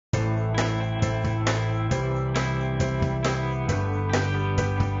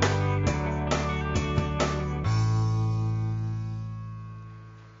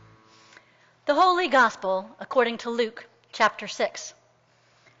The Holy Gospel according to Luke, chapter 6.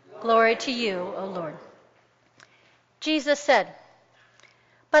 Glory to you, O Lord. Jesus said,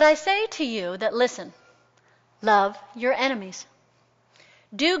 "But I say to you that listen, love your enemies.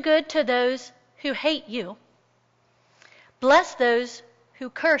 Do good to those who hate you. Bless those who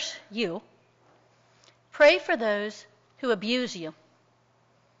curse you. Pray for those who abuse you.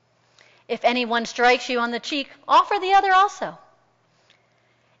 If anyone strikes you on the cheek, offer the other also.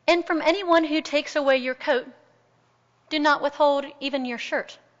 And from anyone who takes away your coat, do not withhold even your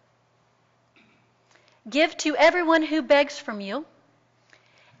shirt. Give to everyone who begs from you,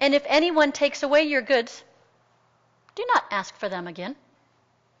 and if anyone takes away your goods, do not ask for them again.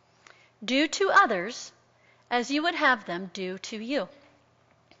 Do to others as you would have them do to you.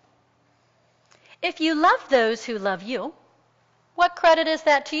 If you love those who love you, what credit is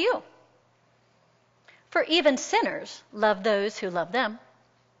that to you? For even sinners love those who love them.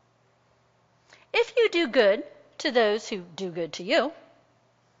 If you do good to those who do good to you,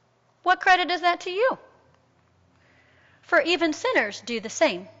 what credit is that to you? For even sinners do the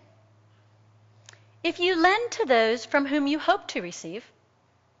same. If you lend to those from whom you hope to receive,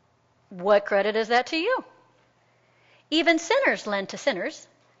 what credit is that to you? Even sinners lend to sinners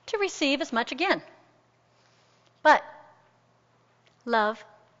to receive as much again. But love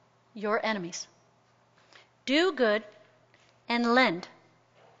your enemies. Do good and lend,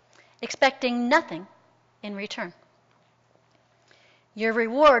 expecting nothing in return. Your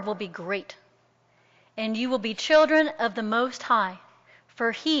reward will be great, and you will be children of the Most High,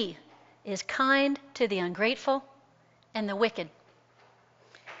 for He is kind to the ungrateful and the wicked.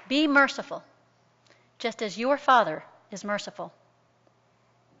 Be merciful, just as your Father is merciful.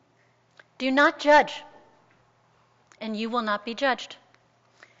 Do not judge, and you will not be judged.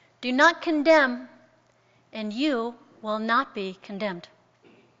 Do not condemn, and you will not be condemned.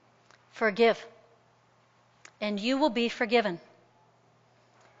 Forgive, and you will be forgiven.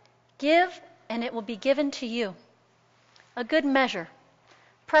 Give, and it will be given to you. A good measure,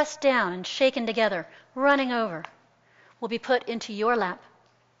 pressed down and shaken together, running over, will be put into your lap.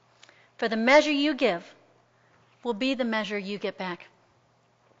 For the measure you give will be the measure you get back."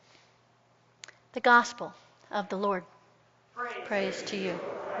 The Gospel of the Lord. Praise to you,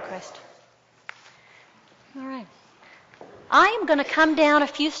 Christ. All right. I am going to come down a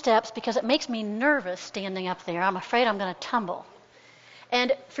few steps because it makes me nervous standing up there. I'm afraid I'm going to tumble.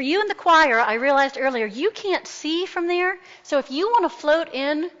 And for you in the choir, I realized earlier, you can't see from there. So if you want to float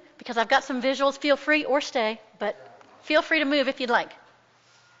in, because I've got some visuals, feel free, or stay, but feel free to move if you'd like.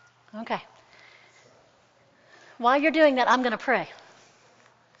 Okay. While you're doing that, I'm going to pray.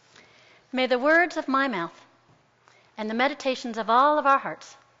 May the words of my mouth and the meditations of all of our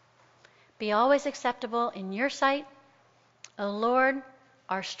hearts be always acceptable in your sight, O Lord,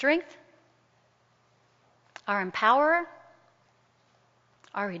 our strength, our empowerer,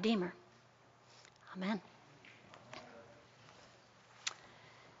 our Redeemer. Amen.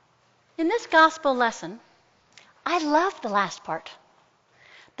 In this gospel lesson, I love the last part.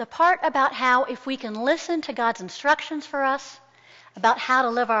 The part about how if we can listen to God's instructions for us, about how to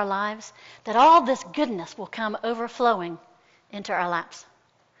live our lives, that all this goodness will come overflowing into our laps.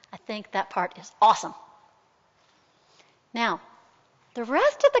 I think that part is awesome. Now, the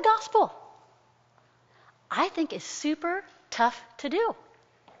rest of the gospel, I think is super tough to do.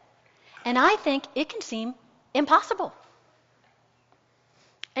 And I think it can seem impossible.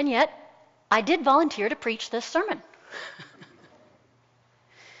 And yet, I did volunteer to preach this sermon.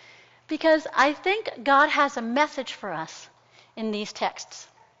 Because I think God has a message for us in these texts.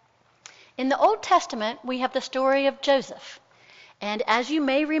 In the Old Testament, we have the story of Joseph. And as you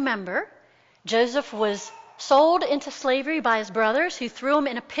may remember, Joseph was sold into slavery by his brothers who threw him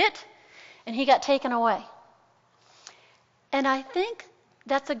in a pit, and he got taken away. And I think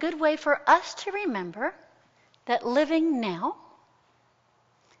that's a good way for us to remember that living now,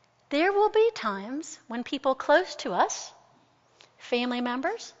 there will be times when people close to us, family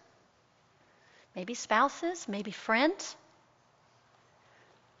members, maybe spouses, maybe friends,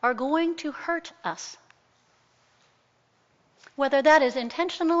 are going to hurt us. Whether that is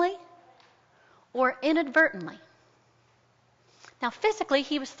intentionally or inadvertently. Now, physically,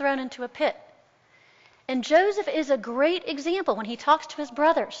 he was thrown into a pit. And Joseph is a great example when he talks to his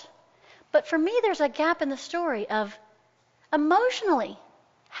brothers. But for me, there's a gap in the story of emotionally,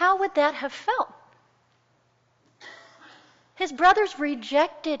 how would that have felt? His brothers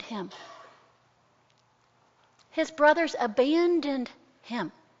rejected him. His brothers abandoned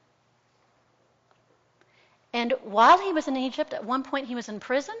him. And while he was in Egypt, at one point he was in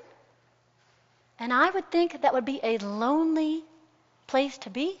prison. And I would think that would be a lonely place to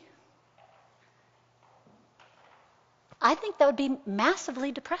be. I think that would be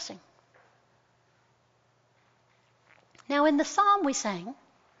massively depressing. Now, in the psalm we sang,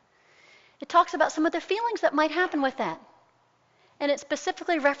 it talks about some of the feelings that might happen with that. And it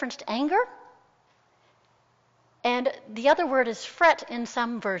specifically referenced anger. And the other word is fret in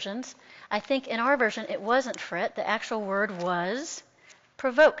some versions. I think in our version it wasn't fret. The actual word was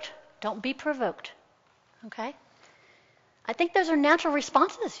provoked. Don't be provoked. Okay? I think those are natural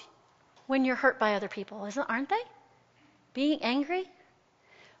responses when you're hurt by other people, aren't they? Being angry,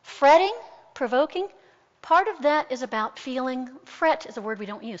 fretting, provoking. Part of that is about feeling, fret is a word we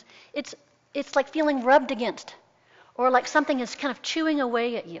don't use. It's like feeling rubbed against, or like something is kind of chewing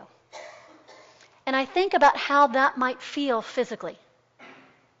away at you. And I think about how that might feel physically.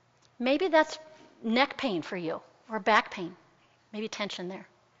 Maybe that's neck pain for you, or back pain, maybe tension there.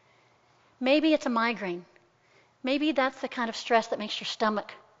 Maybe it's a migraine. Maybe that's the kind of stress that makes your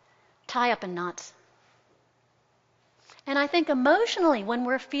stomach tie up in knots. And I think emotionally, when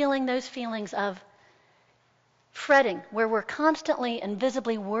we're feeling those feelings of fretting, where we're constantly and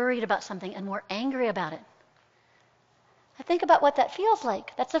visibly worried about something and we're angry about it, I think about what that feels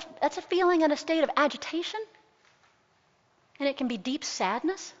like. That's a feeling and a state of agitation, and it can be deep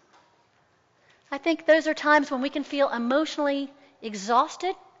sadness. I think those are times when we can feel emotionally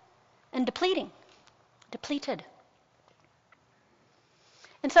exhausted and depleted.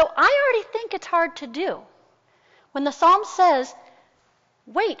 And so I already think it's hard to do. When the psalm says,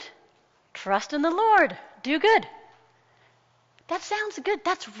 wait, trust in the Lord, do good. That sounds good.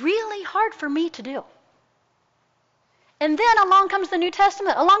 That's really hard for me to do. And then along comes the New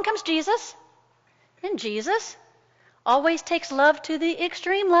Testament. Along comes Jesus. And Jesus always takes love to the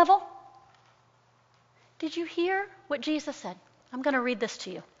extreme level. Did you hear what Jesus said? I'm going to read this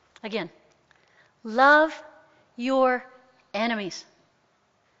to you again. Love your enemies.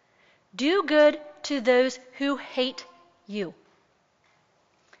 Do good to those who hate you.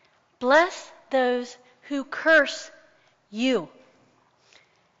 Bless those who curse you.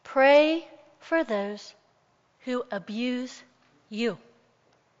 Pray for those who abuse you.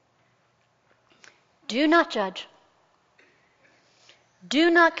 Do not judge. Do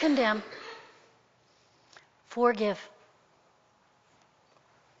not condemn. Forgive.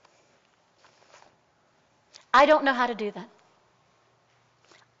 I don't know how to do that.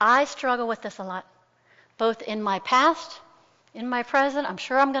 I struggle with this a lot, both in my past, in my present. I'm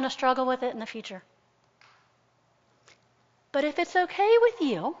sure I'm going to struggle with it in the future. But if it's okay with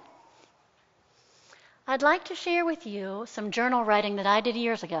you, I'd like to share with you some journal writing that I did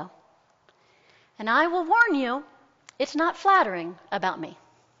years ago. And I will warn you, it's not flattering about me.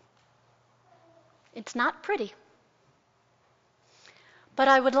 It's not pretty. But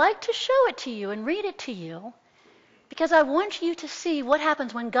I would like to show it to you and read it to you because I want you to see what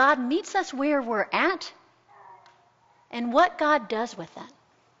happens when God meets us where we're at and what God does with that.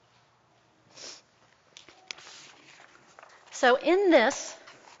 So in this,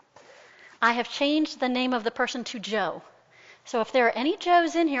 I have changed the name of the person to Joe. So if there are any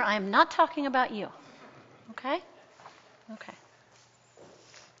Joes in here, I am not talking about you. Okay? Okay.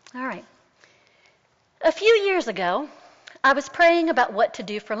 All right. A few years ago, I was praying about what to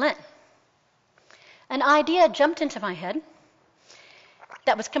do for Lent. An idea jumped into my head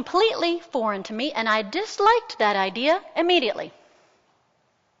that was completely foreign to me, and I disliked that idea immediately.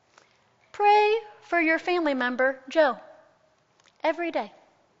 Pray for your family member, Joe, every day.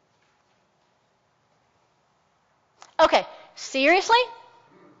 Okay, seriously?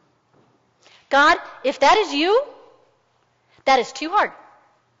 God, if that is you, that is too hard.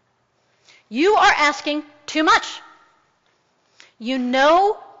 You are asking too much. You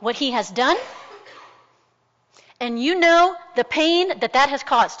know what he has done, and you know the pain that that has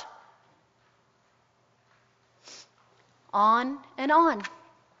caused. On and on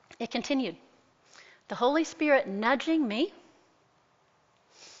it continued. The Holy Spirit nudging me,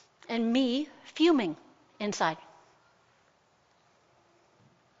 and me fuming inside.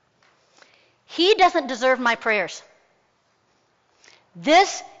 He doesn't deserve my prayers.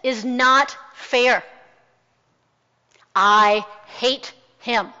 This is not fair. I hate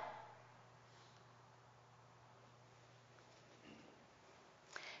him.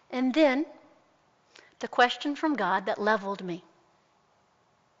 And then the question from God that leveled me.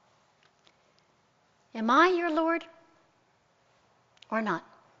 Am I your Lord or not?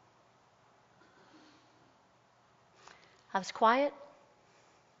 I was quiet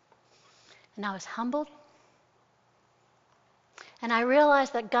and I was humbled. And I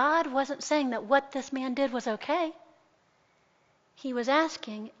realized that God wasn't saying that what this man did was okay. He was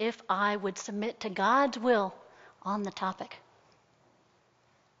asking if I would submit to God's will on the topic.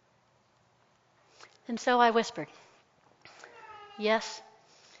 And so I whispered, yes,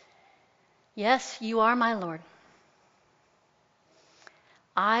 yes, you are my Lord.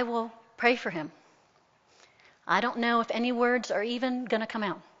 I will pray for him. I don't know if any words are even going to come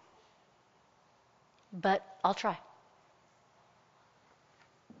out, but I'll try.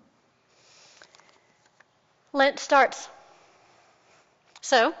 Lent starts.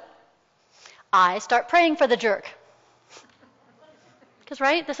 So, I start praying for the jerk. Because,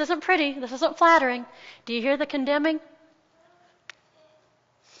 right, this isn't pretty. This isn't flattering. Do you hear the condemning?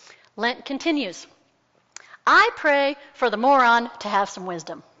 Lent continues. I pray for the moron to have some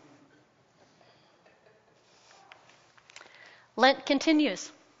wisdom. Lent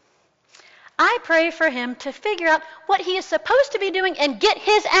continues. I pray for him to figure out what he is supposed to be doing and get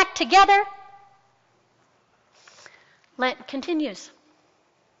his act together. Lent continues.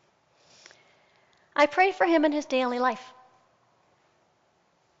 I pray for him in his daily life.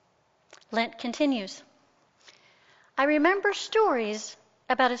 Lent continues. I remember stories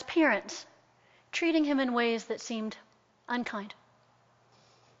about his parents treating him in ways that seemed unkind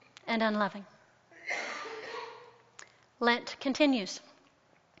and unloving. Lent continues.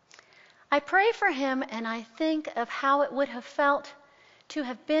 I pray for him and I think of how it would have felt to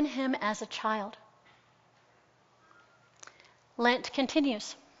have been him as a child. Lent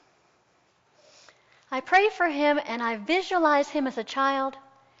continues. I pray for him and I visualize him as a child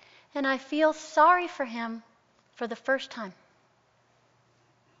and I feel sorry for him for the first time.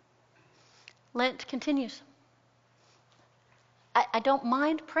 Lent continues. I don't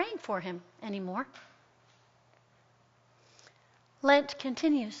mind praying for him anymore. Lent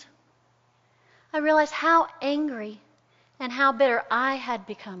continues. I realize how angry and how bitter I had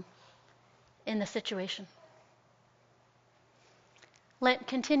become in the situation. Lent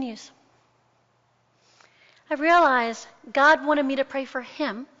continues. I realize God wanted me to pray for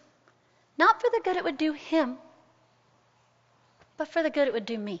him, not for the good it would do him, but for the good it would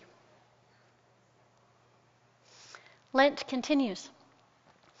do me. Lent continues.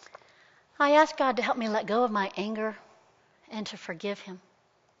 I ask God to help me let go of my anger and to forgive him.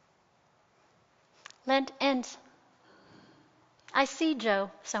 Lent ends. I see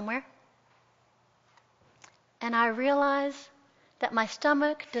Joe somewhere, and I realize that my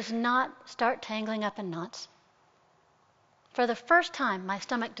stomach does not start tangling up in knots. For the first time, my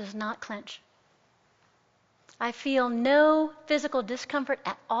stomach does not clench. I feel no physical discomfort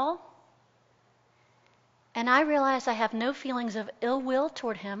at all, and I realize I have no feelings of ill will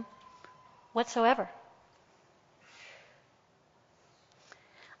toward him whatsoever.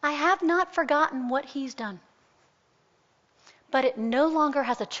 I have not forgotten what he's done, but it no longer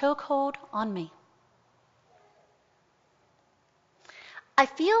has a chokehold on me. I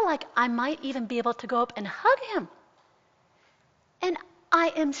feel like I might even be able to go up and hug him, and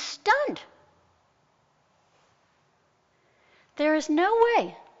I am stunned. There is no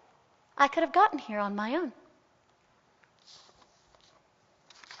way I could have gotten here on my own.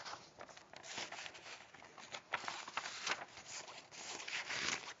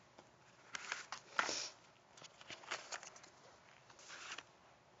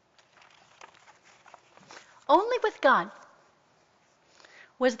 Only with God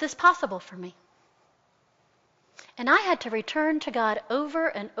was this possible for me. And I had to return to God over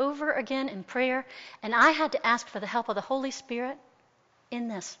and over again in prayer, and I had to ask for the help of the Holy Spirit in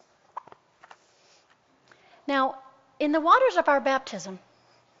this. Now, in the waters of our baptism,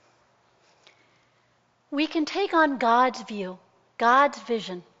 we can take on God's view, God's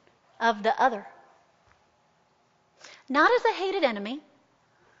vision of the other. Not as a hated enemy,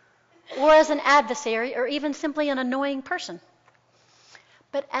 or as an adversary, or even simply an annoying person,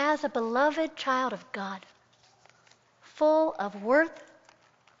 but as a beloved child of God, full of worth,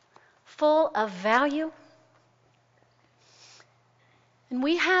 full of value. And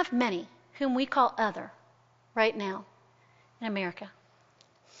we have many whom we call other right now in America.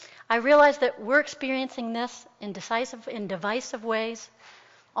 I realize that we're experiencing this in divisive ways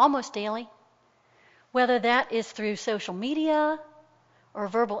almost daily, whether that is through social media or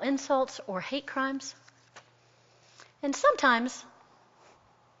verbal insults or hate crimes. And sometimes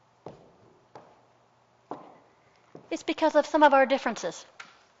it's because of some of our differences.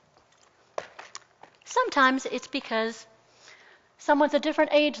 Sometimes it's because someone's a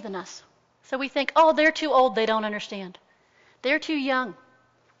different age than us. So we think, oh, they're too old, they don't understand. They're too young,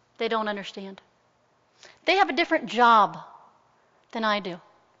 they don't understand. They have a different job than I do.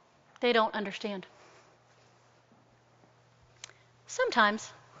 They don't understand.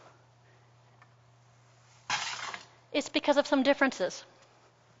 Sometimes it's because of some differences.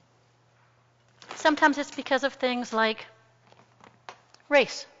 Sometimes it's because of things like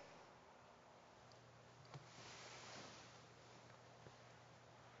race,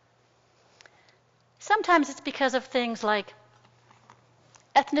 Sometimes it's because of things like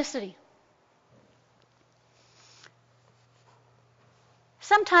ethnicity.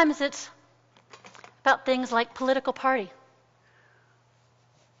 Sometimes it's about things like political party,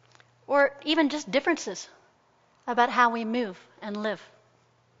 or even just differences about how we move and live.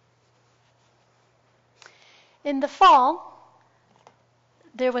 In the fall,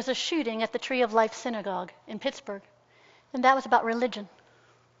 there was a shooting at the Tree of Life Synagogue in Pittsburgh, and that was about religion.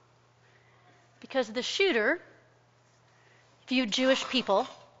 Because the shooter viewed Jewish people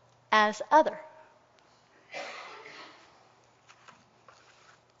as other.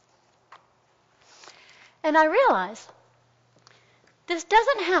 And I realize this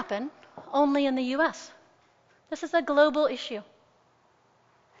doesn't happen only in the U.S. This is a global issue.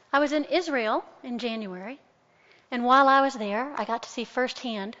 I was in Israel in January, and while I was there, I got to see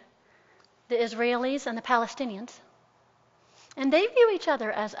firsthand the Israelis and the Palestinians. And they view each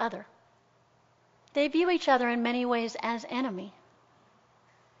other as other. They view each other in many ways as enemy.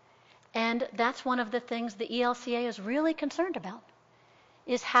 And that's one of the things the ELCA is really concerned about,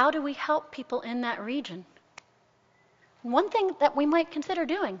 is how do we help people in that region? And one thing that we might consider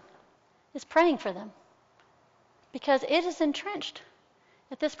doing is praying for them, because it is entrenched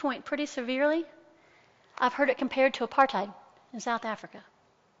at this point pretty severely. I've heard it compared to apartheid in South Africa.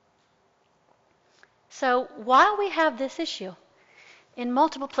 So while we have this issue in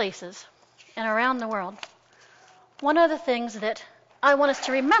multiple places and around the world, one of the things that I want us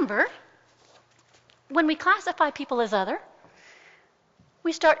to remember, when we classify people as other,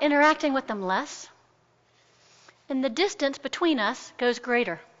 we start interacting with them less, and the distance between us goes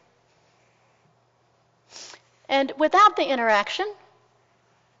greater. And without the interaction,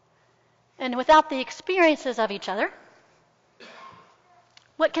 and without the experiences of each other,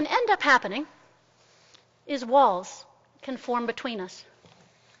 what can end up happening is walls can form between us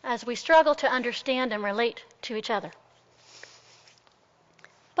as we struggle to understand and relate to each other.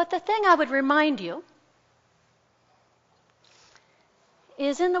 But the thing I would remind you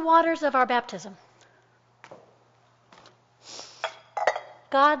is in the waters of our baptism,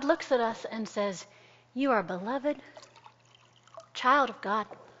 God looks at us and says, "You are a beloved child of God,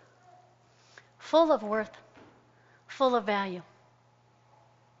 full of worth, full of value."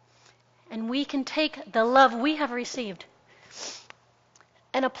 And we can take the love we have received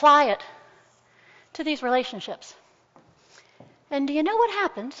and apply it to these relationships. And do you know what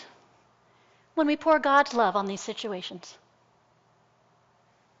happens when we pour God's love on these situations?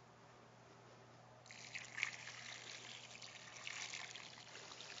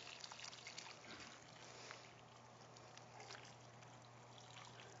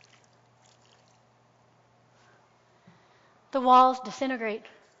 The walls disintegrate.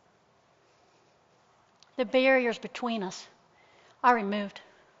 The barriers between us are removed.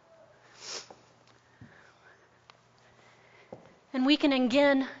 And we can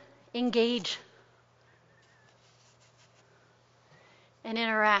again engage and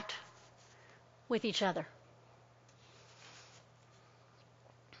interact with each other.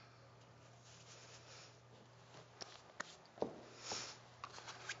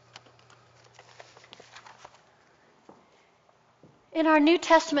 In our New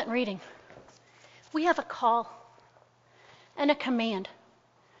Testament reading, we have a call and a command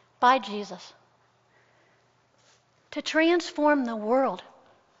by Jesus to transform the world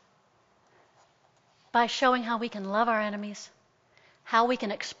by showing how we can love our enemies, how we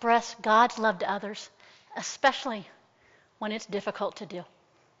can express God's love to others, especially when it's difficult to do.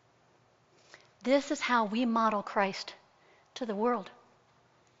 This is how we model Christ to the world.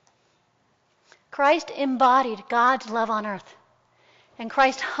 Christ embodied God's love on earth, and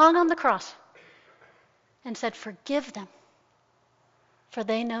Christ hung on the cross and said, "Forgive them, for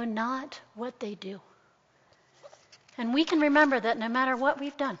they know not what they do." And we can remember that no matter what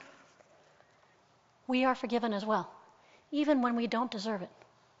we've done, we are forgiven as well, even when we don't deserve it.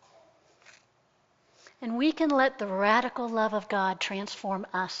 And we can let the radical love of God transform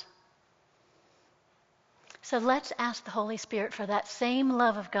us. So let's ask the Holy Spirit for that same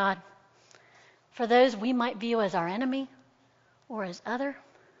love of God for those we might view as our enemy or as other,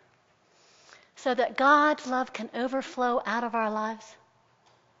 so that God's love can overflow out of our lives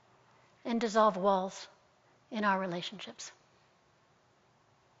and dissolve walls in our relationships.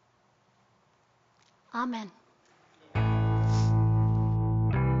 Amen.